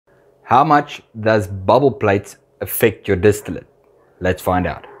How much does bubble plates affect your distillate? Let's find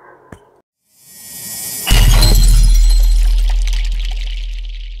out.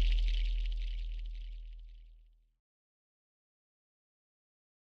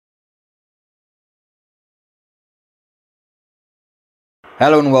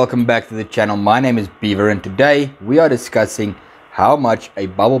 Hello and welcome back to the channel. My name is Beaver and today we are discussing how much a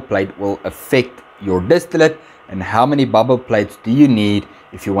bubble plate will affect your distillate and how many bubble plates do you need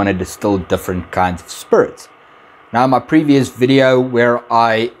if you want to distill different kinds of spirits. Now, in my previous video where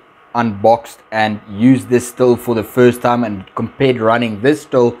I unboxed and used this still for the first time and compared running this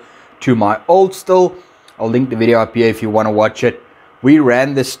still to my old still, I'll link the video up here if you want to watch it. We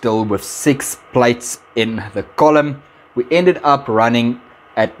ran this still with 6 plates in the column. We ended up running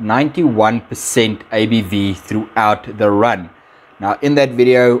at 91% ABV throughout the run. Now, in that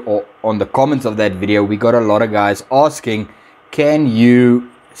video, or on the comments of that video, we got a lot of guys asking, can you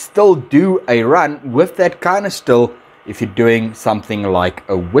still do a run with that kind of still if you're doing something like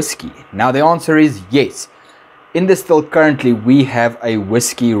a whiskey? Now, the answer is yes. In the still currently, we have a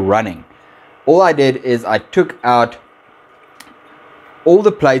whiskey running. All I did is I took out all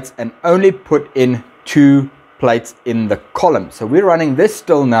the plates and only put in 2 plates in the column. So we're running this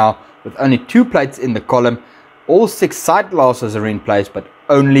still now with only 2 plates in the column. All 6 side glasses are in place, but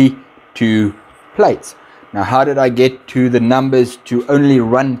only 2 plates. Now, how did I get to the numbers to only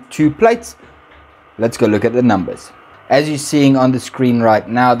run 2 plates? Let's go look at the numbers. As you're seeing on the screen right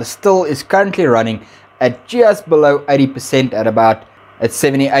now, the still is currently running at just below 80% at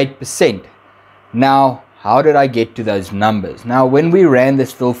 78%. Now, how did I get to those numbers? Now, when we ran the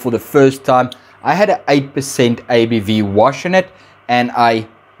still for the first time, I had an 8% ABV wash in it and I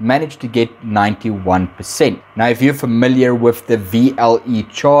managed to get 91%. Now, if you're familiar with the VLE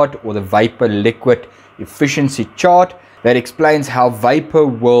chart or the Vapor Liquid Efficiency chart, that explains how vapor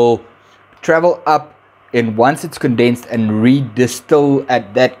will travel up and once it's condensed and redistill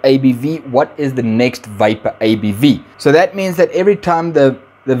at that ABV, what is the next vapor ABV? So that means that every time the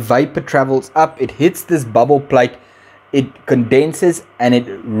vapor travels up, it hits this bubble plate, it condenses and it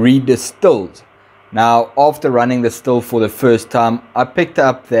redistills. Now, after running the still for the first time, I picked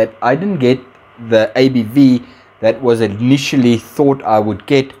up that I didn't get the ABV that was initially thought I would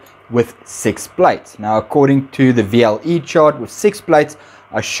get with 6 plates. Now, according to the VLE chart, with 6 plates,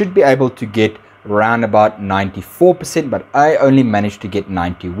 I should be able to get around about 94%, but I only managed to get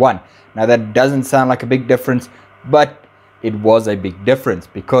 91. Now, that doesn't sound like a big difference, but it was a big difference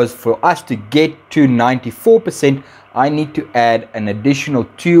because for us to get to 94%, I need to add an additional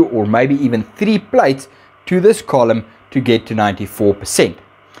 2 or maybe even 3 plates to this column to get to 94%.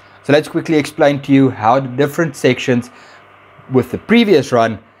 So let's quickly explain to you how the different sections with the previous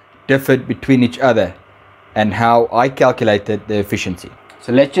run differed between each other and how I calculated the efficiency.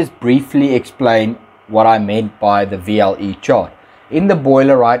 So let's just briefly explain what I meant by the VLE chart. In the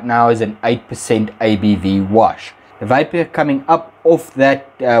boiler right now is an 8% ABV wash. The vapor coming up off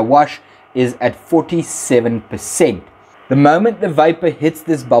that wash is at 47%. The moment the vapor hits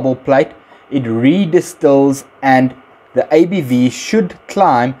this bubble plate, it redistills and the ABV should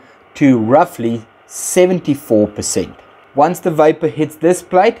climb to roughly 74%. Once the vapor hits this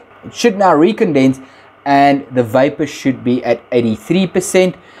plate, it should now recondense and the vapor should be at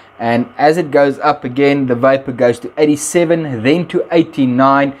 83%. And as it goes up again, the vapor goes to 87, then to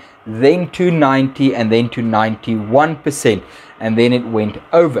 89, then to 90, and then to 91%, and then it went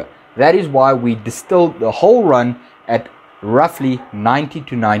over. That is why we distilled the whole run at roughly 90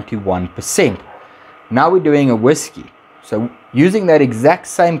 to 91%. Now we're doing a whiskey. So using that exact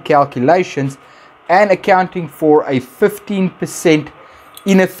same calculations and accounting for a 15%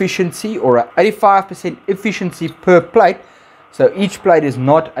 inefficiency or a 85% efficiency per plate. So each plate is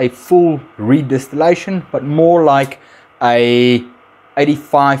not a full redistillation, but more like a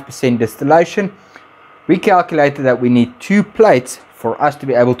 85% distillation. We calculated that we need 2 plates for us to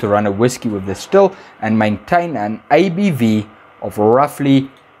be able to run a whiskey with this still and maintain an ABV of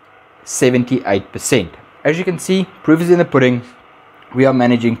roughly 78%. As you can see, proof is in the pudding. We are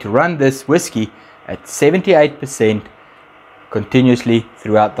managing to run this whiskey at 78% continuously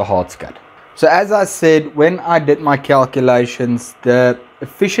throughout the hard scud. So as I said, when I did my calculations, the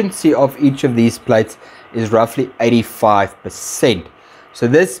efficiency of each of these plates is roughly 85%. So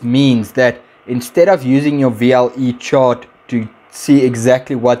this means that instead of using your VLE chart to see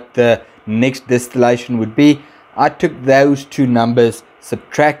exactly what the next distillation would be, I took those 2 numbers,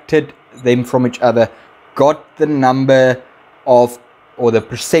 subtracted them from each other, got the number of or the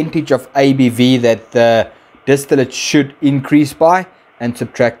percentage of ABV that the distillate should increase by, and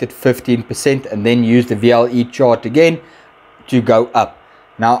subtracted 15%, and then used the VLE chart again to go up.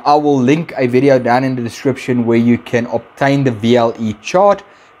 Now I will link a video down in the description where you can obtain the VLE chart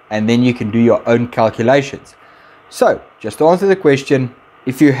and then you can do your own calculations. So just to answer the question,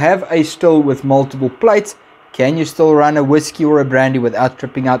 if you have a still with multiple plates, can you still run a whiskey or a brandy without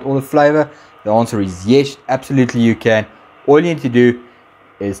stripping out all the flavor? The answer is yes, absolutely you can. All you need to do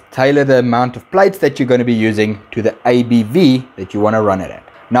is tailor the amount of plates that you're going to be using to the ABV that you want to run it at.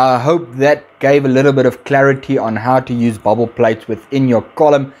 Now I hope that gave a little bit of clarity on how to use bubble plates within your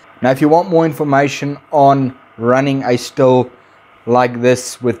column. Now if you want more information on running a still like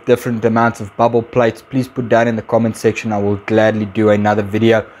this with different amounts of bubble plates, please put down in the comment section. I will gladly do another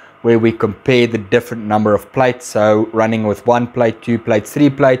video where we compare the different number of plates, so running with 1 plate, 2 plates, 3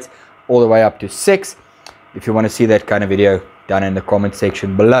 plates, all the way up to 6. If you want to see that kind of video, down in the comment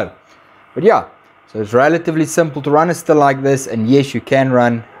section below. But yeah, so it's relatively simple to run a still like this, and yes, you can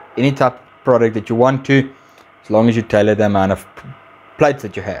run any type of product that you want to, as long as you tailor the amount of plates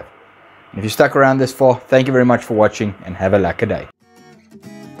that you have. And if you stuck around this far, thank you very much for watching and have a lekker day.